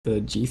The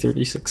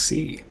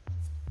G36C.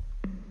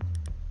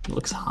 It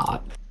looks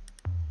hot.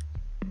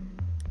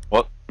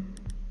 What?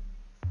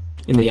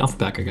 In the alpha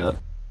pack I got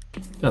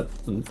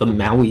the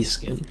Maui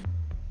skin.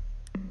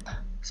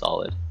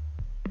 Solid.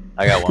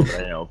 I got one, but I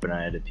didn't open it.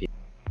 I had to pee.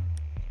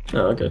 Oh,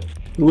 okay.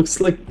 It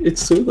looks like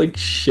it's so like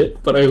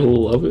shit, but I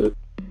love it.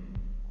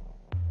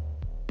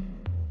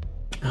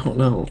 I don't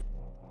know.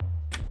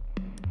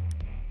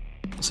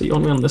 So you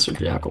want me on this or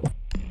Jackal?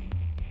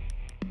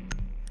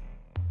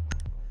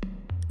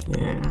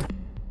 Yeah.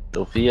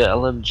 Sophia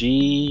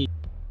LMG.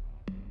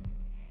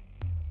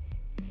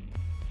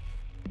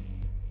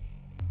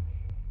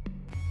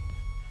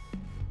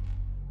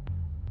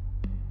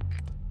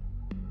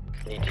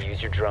 Need to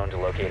use your drone to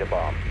locate a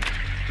bomb.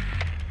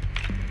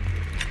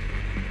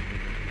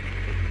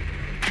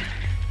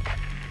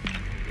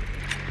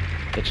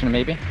 Kitchen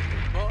maybe?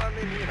 Well, I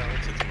mean, you know,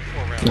 it's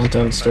before rounds. Not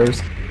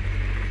downstairs.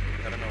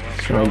 I don't know what else.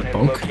 Try Drone to has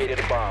bunk. located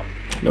a bomb.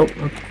 Nope.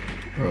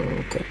 Oh,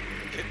 okay.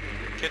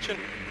 Kitchen?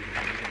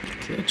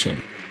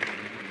 Kitchen.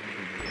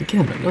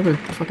 Again, another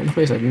fucking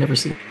place I've never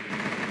seen.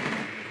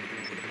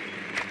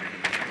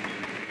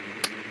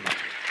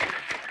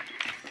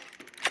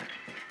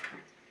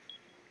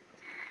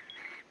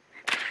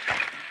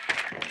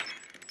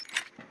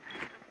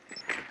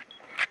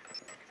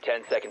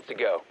 Seconds to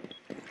go.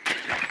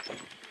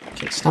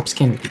 Okay, stop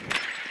scanning people.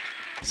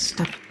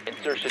 Stop.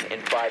 Insertion in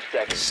 5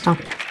 seconds. Stop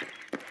it.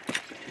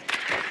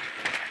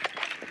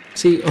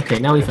 See, okay,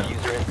 now we found it.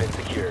 User has been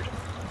secured.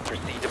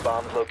 Proceed to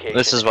bomb's location.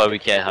 This is why we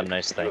can't have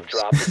nice You have things.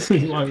 dropped This the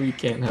is diffuser. why we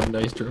can't have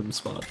nice drum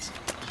spots.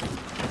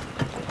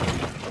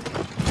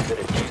 The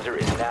diffuser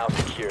is now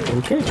secured.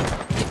 Okay.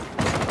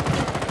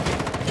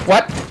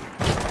 What?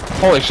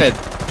 Holy shit.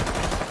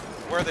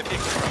 Where are they peeking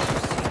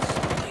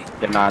from?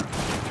 They're not.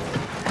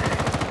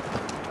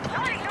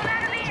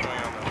 What's going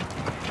on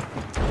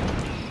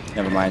though?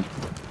 Never mind.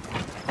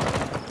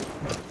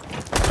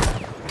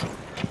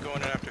 Keep going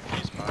in after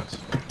fuse box.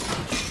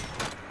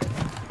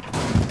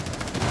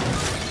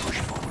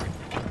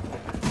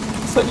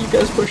 I thought you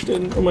guys pushed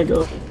in. Oh my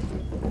god.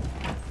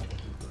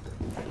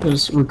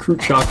 There's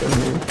recruit shotgun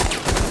here.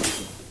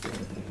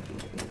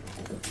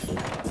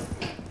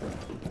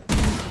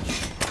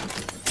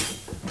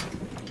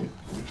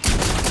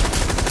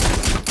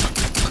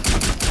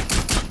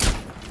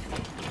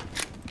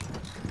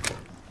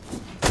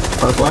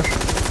 Fire flash.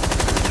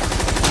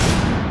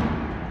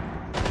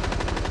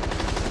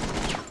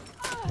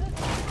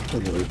 Oh,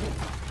 really?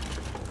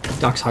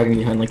 Doc's hiding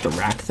behind like the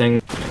rack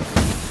thing.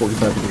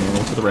 45 degree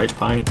angle to the right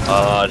behind. Did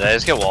I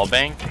just get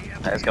wallbang?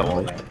 I just got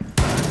wallbang.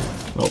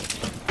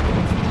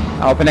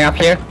 Oh. Opening up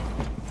here.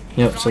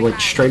 Yep, so like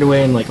straight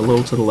away and like a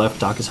little to the left,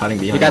 Doc is hiding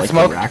behind got like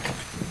smoke? the rack.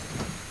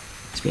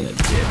 He's being a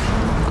dick.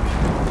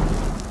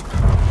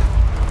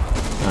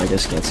 I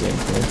guess can't see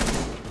anything.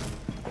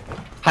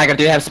 Tiger,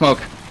 do you have smoke?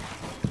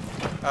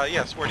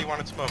 Yes, where do you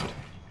want it smoked?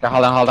 Okay,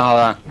 hold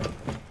on.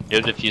 You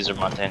have diffuser,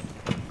 Montaigne.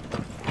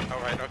 Oh,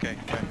 right, okay.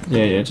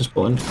 Yeah, just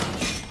blend.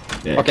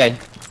 Yeah. Okay,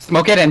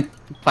 smoke it and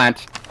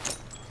plant.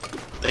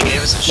 They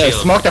gave us a No,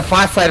 shield. smoke the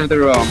far side of the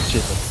room.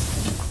 Jesus.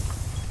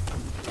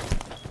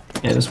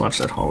 Yeah, just watch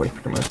that hallway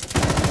pretty much.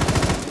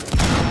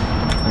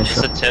 Nice Just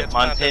a shot. tip,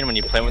 Montaigne, when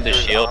you play with the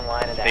shield,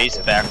 face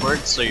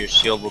backwards so your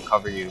shield will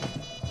cover you.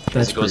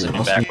 That's It goes pretty in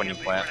your awesome. back when you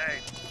plant.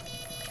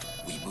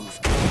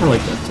 I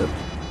like that tip.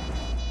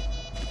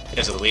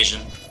 There's a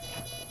Legion.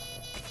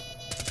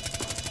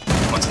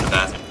 One's in the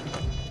bathroom.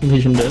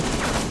 Legion dead.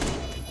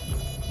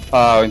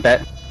 Oh, in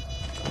that.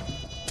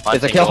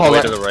 Montaigne, kill go all the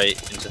way hole. to the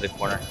right, into the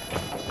corner.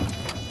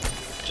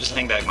 Just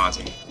hang back,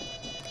 Monty.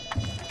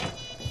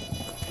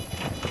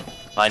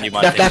 Behind you,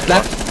 Montaigne.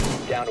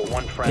 Left. Down to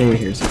one Yeah, friend.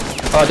 here's it.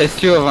 Oh, there's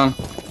two of them.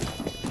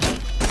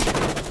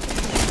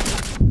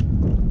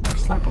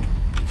 Slap him.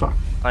 Fuck.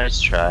 Nice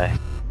try.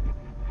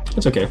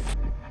 It's okay.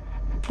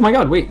 Oh my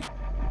god, wait.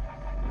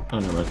 Oh,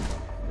 no, right.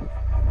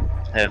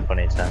 I had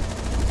plenty of time.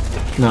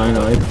 No, I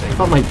know. I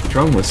thought my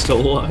drone was still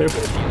alive. The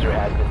diffuser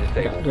has been I got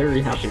disabled.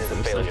 very happy Mission for is a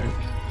a failure. second.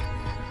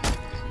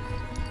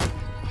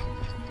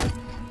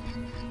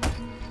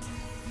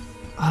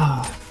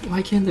 Ah,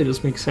 why can't they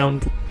just make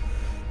sound?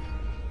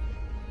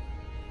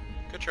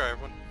 Good try,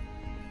 everyone.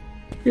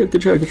 Yeah,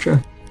 good try, good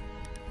try.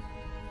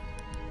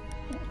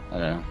 I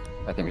don't know.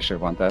 I think we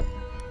should want that.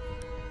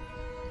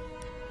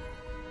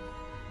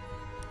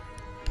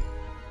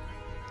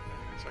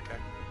 It's okay.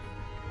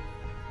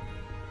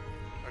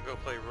 I'll go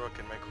play Rook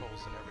and make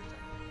holes and everything.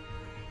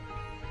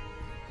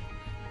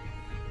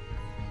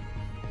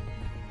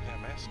 Yeah,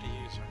 Master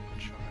User,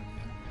 good shot.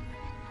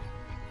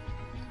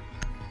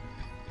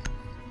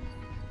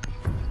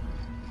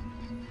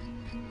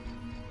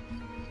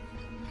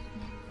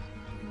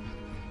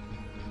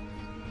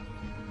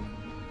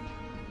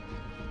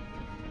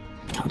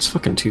 God, it's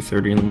fucking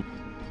 2:30 and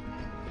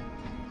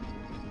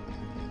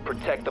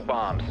Protect the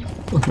bombs.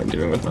 what am I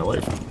doing with my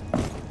life?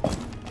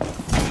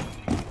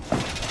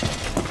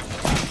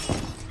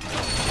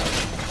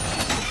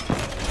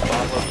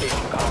 Bomb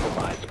location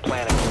compromised.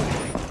 Plan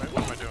accordingly. Right,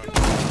 what am I doing?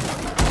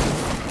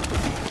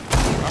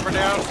 Armor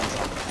down.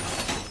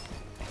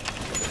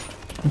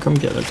 come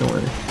get it, don't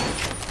worry.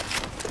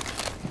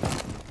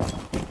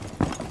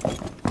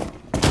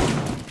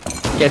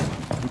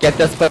 Get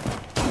this, but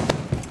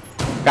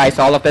guys,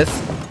 all of this.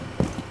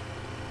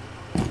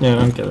 Yeah, I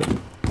don't get it.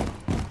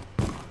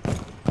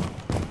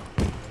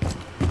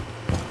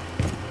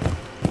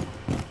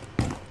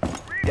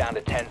 Down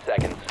to 10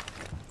 seconds.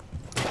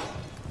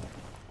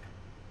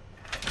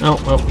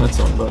 Oh, well, that's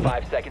on button.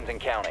 5 seconds and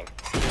counting.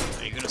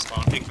 Are you gonna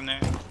spawn pick from there?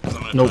 'Cause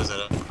I'm gonna Nope. close that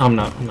up. I'm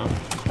not.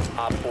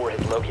 Op 4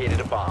 has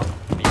located a bomb.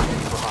 Be ready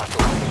for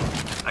hostile action.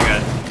 I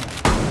got it.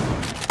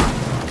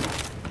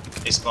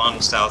 They spawn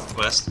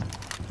southwest.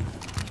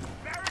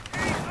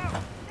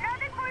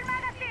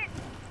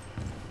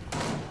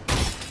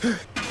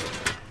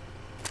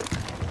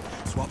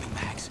 Swapping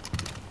mags.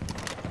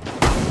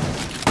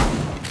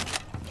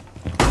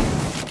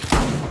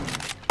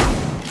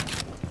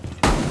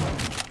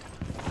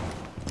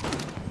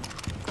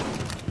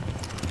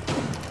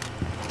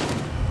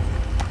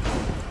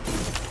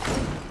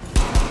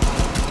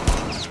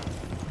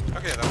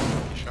 Okay, that was a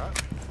lucky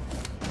shot.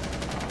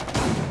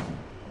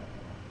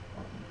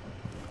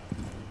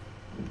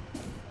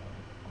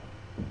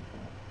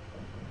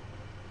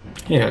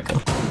 Here I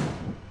go.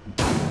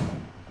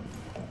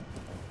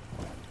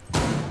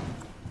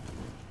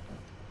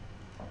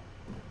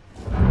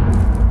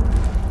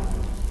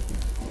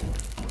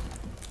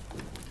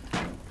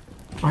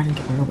 I didn't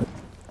get my helmet.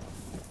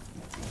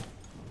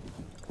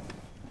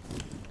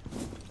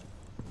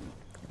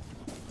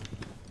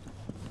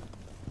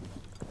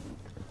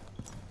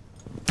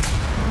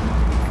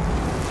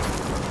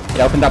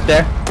 He opened up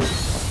there.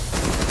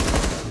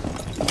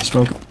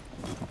 Smoke.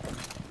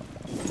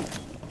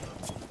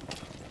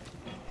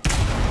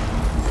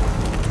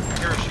 I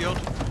hear a shield.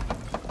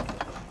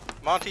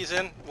 Monty's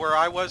in where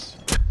I was.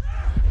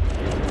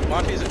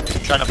 Monty's in.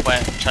 Trying to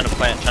plant.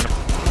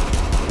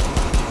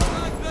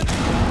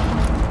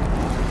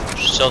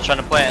 Still trying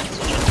to plant.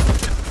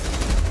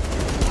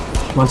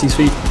 Monty's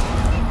feet.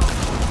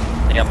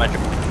 I got my drip.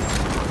 Op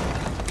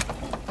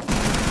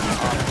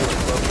 4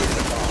 has located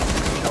a bomb.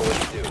 You know what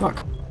to do. Fuck.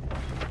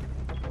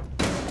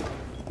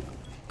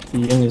 The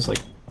Ying is like,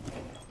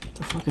 what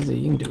the fuck is the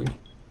Ying doing?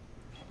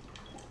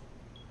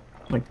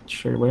 Like,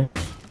 straight away.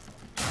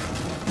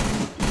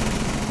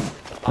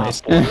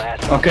 Nice. Op 4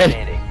 last one Okay.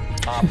 standing.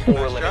 Op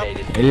 4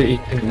 eliminated. I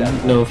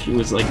didn't know if he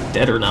was like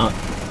dead or not.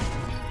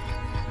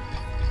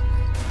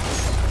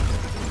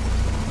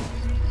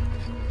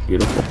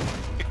 Beautiful.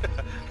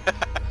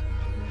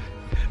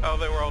 Oh,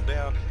 they were all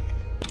down.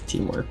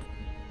 Teamwork.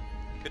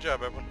 Good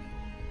job, everyone.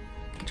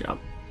 Good job.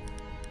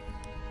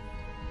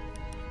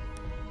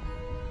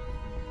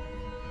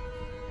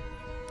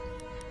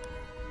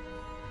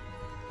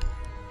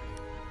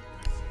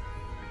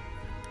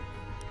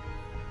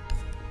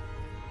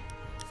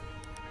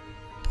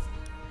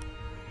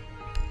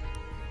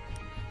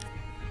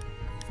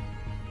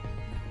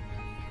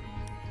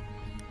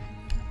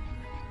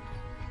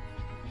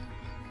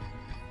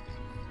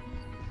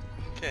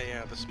 Okay,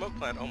 yeah, the smoke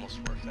plant almost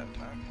worked that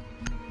time.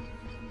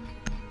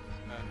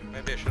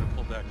 Maybe I should have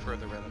pulled back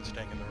further rather than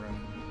staying in the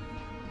room.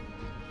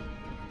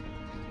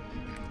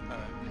 I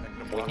could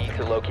have We blocked need that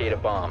to door, locate a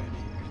bomb. maybe,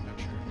 not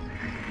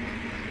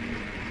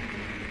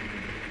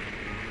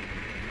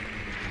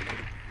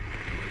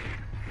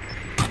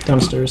sure.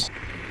 Downstairs.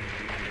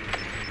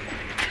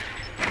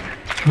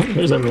 Oh,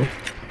 there's everyone.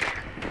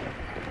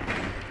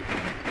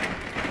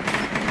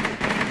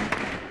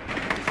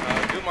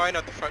 Do mine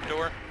at the front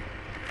door.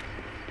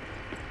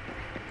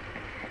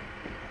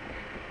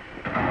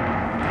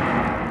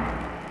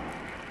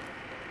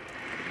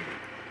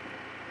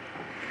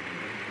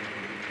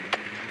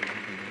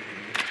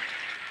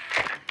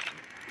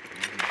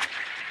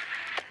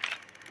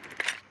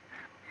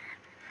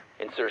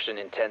 Insertion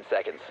in 10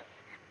 seconds.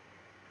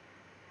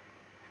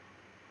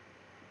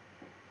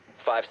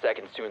 5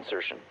 seconds to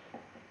insertion.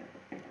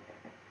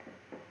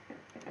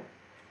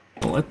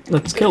 Well,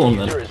 let's kill him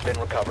The then. diffuser has been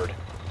recovered.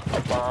 A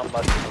bomb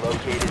must be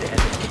located and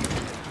defused.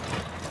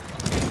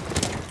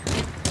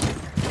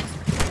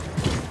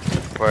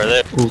 Where are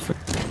they? Oof.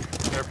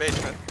 Their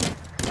basement.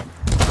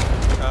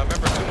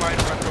 Remember, do mine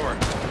front door.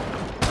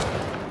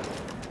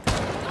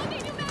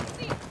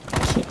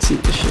 Can't see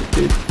this shit,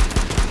 dude.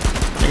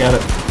 I got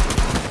it.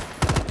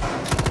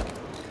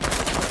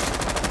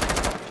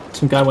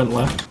 Some guy went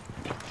left.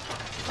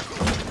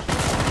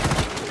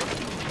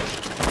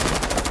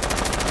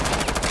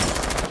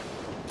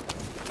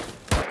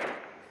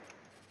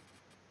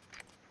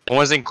 One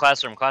was in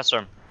classroom.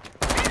 Bandit.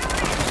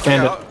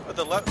 Yeah,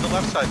 the left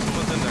side,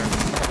 someone's in there.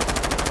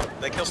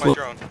 They killed my Slow.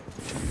 drone.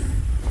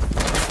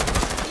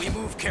 We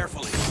move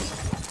carefully.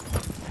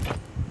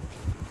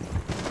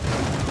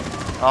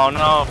 Oh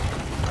no!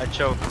 I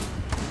choked.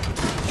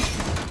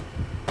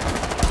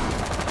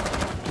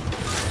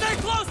 Stay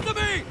close to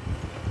me!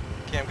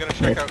 Okay, I'm gonna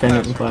check Right, out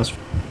Bandit in classroom.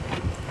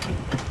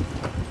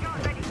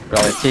 classroom.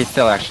 Really, he's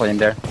still actually in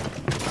there.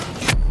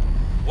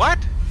 What?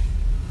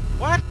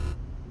 What?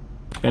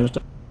 Bandit.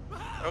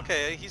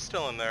 Okay, he's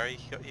still in there. He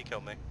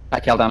killed me. I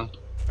killed him.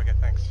 Okay,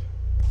 thanks.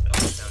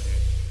 Down here.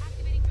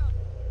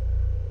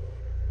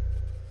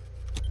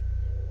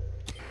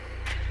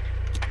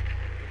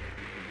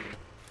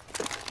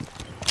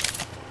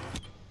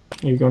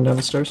 Are you going down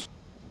the stairs?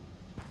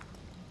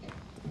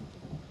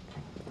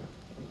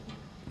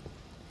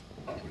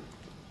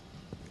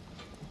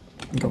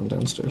 I'm going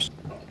downstairs.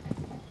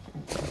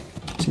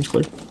 Seems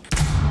clear.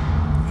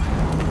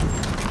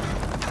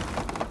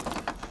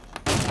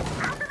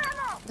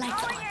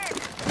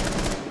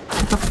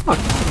 What the fuck?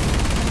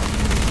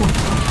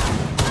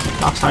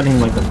 Doc's hiding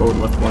like the forward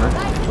left corner.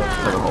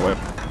 Or the hallway.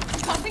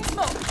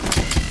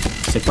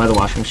 It's like by the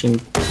washing machine.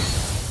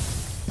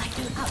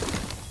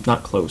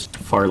 Not close.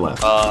 Far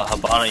left.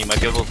 Habana, you might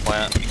be able to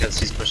plant because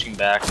he's pushing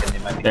back and they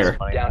might be There.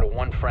 spawning Down out. to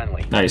one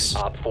friendly. Nice.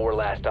 Op 4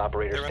 last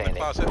operator They're in the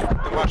standing.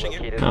 closet. They're watching you.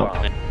 Located Oh.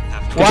 bomb.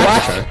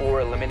 What? Op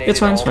 4 eliminated It's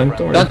fine, it's all fine. Don't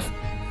friendlies. worry. Don't.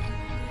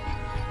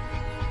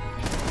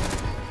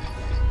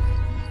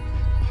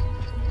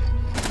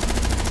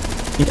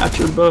 He got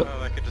your butt.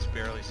 Oh, I could just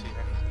barely see him.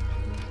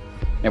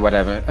 Yeah,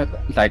 whatever.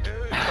 Like,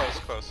 Close,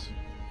 close.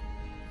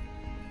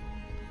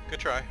 Good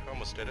try.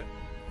 Almost did it.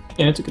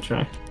 Yeah, it's a good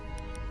try. it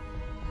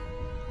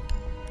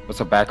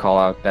was a bad call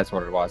out. That's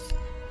what it was.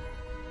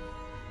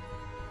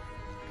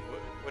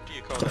 What do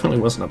you call Definitely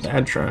that? wasn't a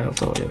bad try, I'll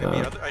tell you Maybe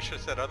that. other, I should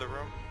have said other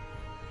room.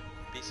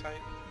 B side?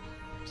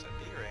 Was that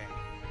B or A?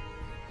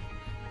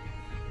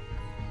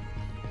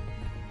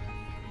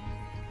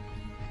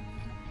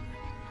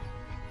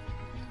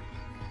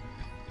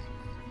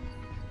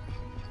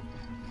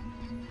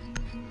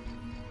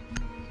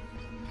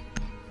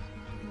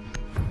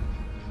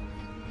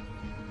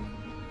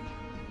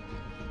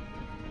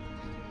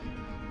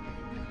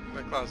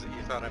 My closet,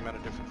 you thought I meant a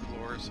different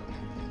floor, so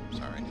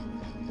sorry.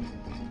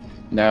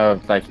 No,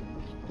 like,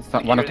 it's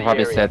not, one of the Secure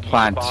hobbies area. said Keep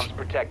plant. bombs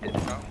protected.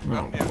 Oh,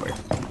 Oh yeah. boy.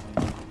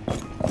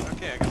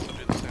 Okay, I guess I'll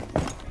do the same.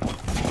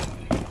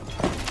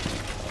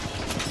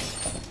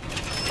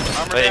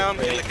 Armor down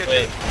in the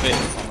kitchen.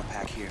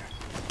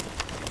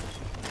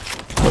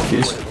 What Four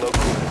fuse? has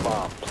located a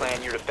bomb.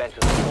 Plan your defenses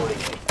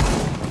accordingly.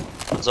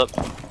 What's up?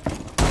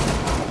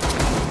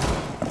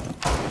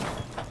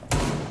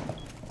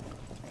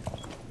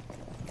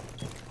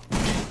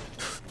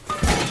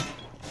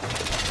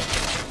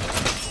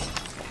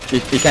 You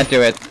can't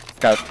do it,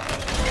 Scout.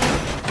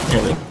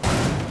 Really?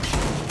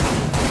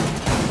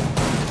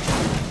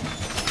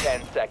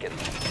 10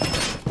 seconds.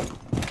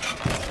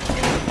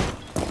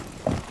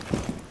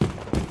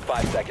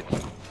 5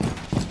 seconds.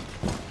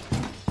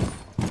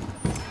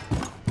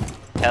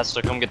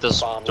 Caster, come get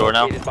this Bomb door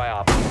now. located by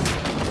op.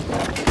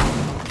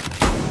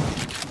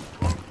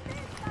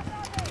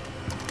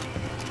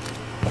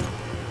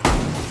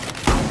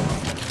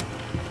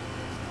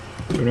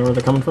 Do you know where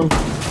they're coming from?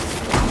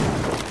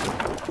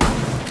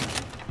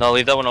 No,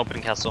 leave that one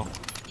open, Castle.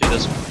 Do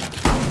this.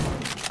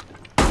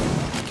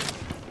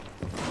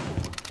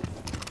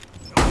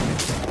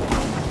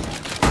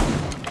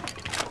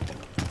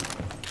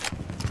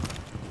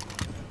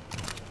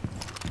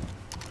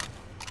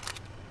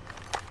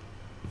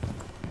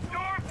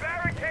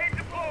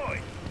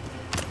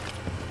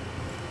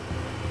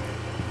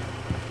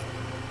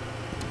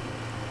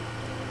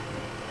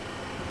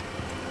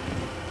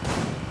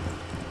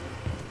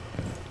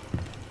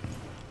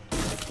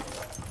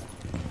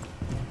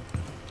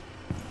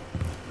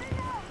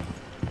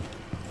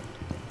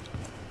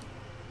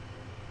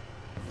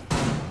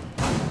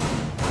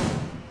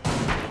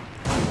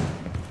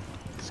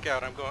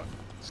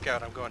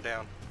 Scout, I'm going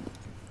down.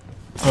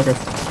 Okay.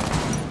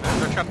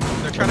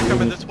 They're trying to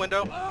come in this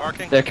window,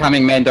 marking. They're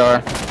coming main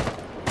door.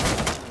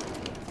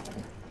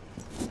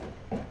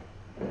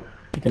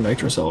 You can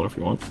nitro cell it if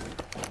you want.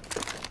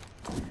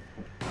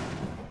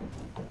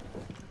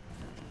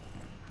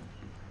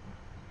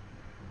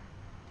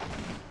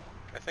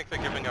 I think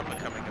they're giving up and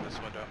coming in this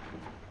window.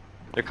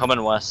 They're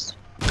coming west.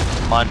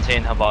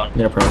 Montaigne, Habana.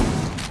 Yeah, probably.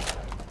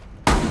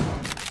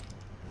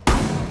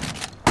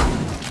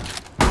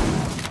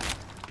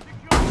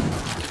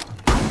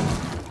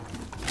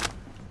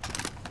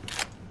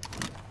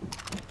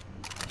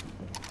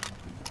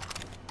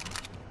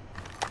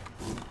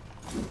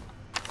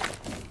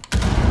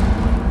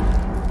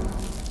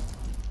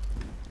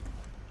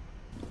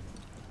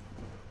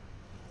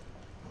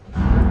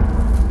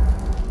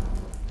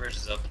 Bridge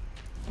is up.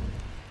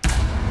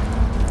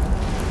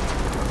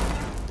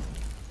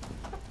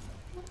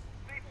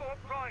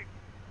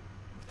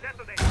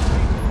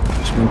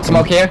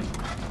 Smoke here.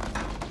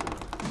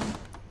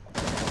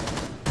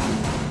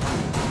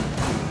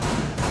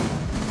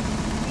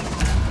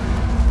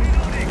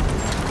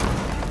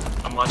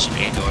 I'm watching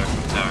A door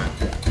from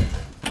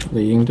tower.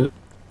 Leading to.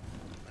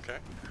 Okay.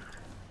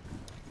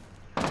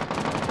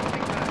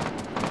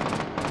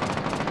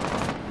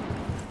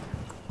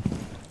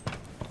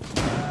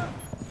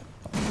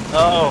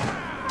 No!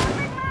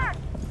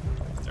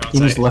 They're on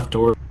He was site. left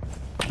door.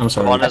 I'm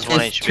sorry. One has At one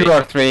least HP. 2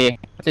 or 3.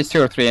 At least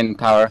 2 or 3 in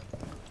tower.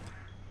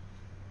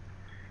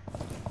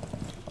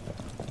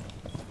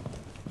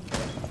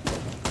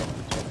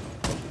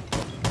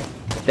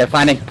 They're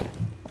finding.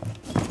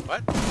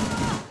 What?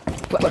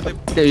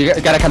 You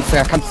gotta come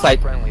to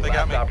site. Friendly, They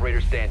got last me.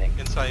 operator standing.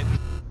 In sight.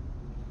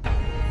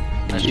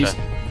 Nice Jeez.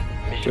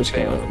 try. Mission Just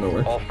came out of failed.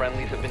 nowhere. All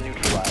friendlies have been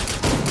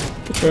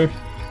neutralized. Okay.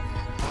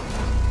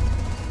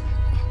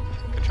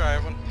 try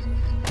one.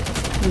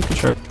 You can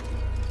try.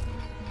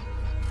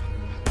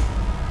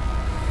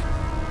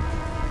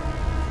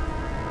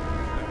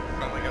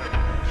 Finally got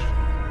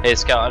it. Hey,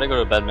 Scout, I had to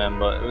go to bed, man,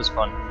 but it was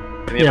fun.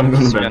 Yeah, I'm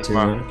going to See you bed guys too.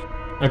 tomorrow.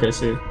 Man. Okay,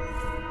 see you.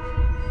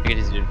 Take it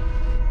easy, dude.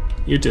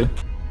 You too.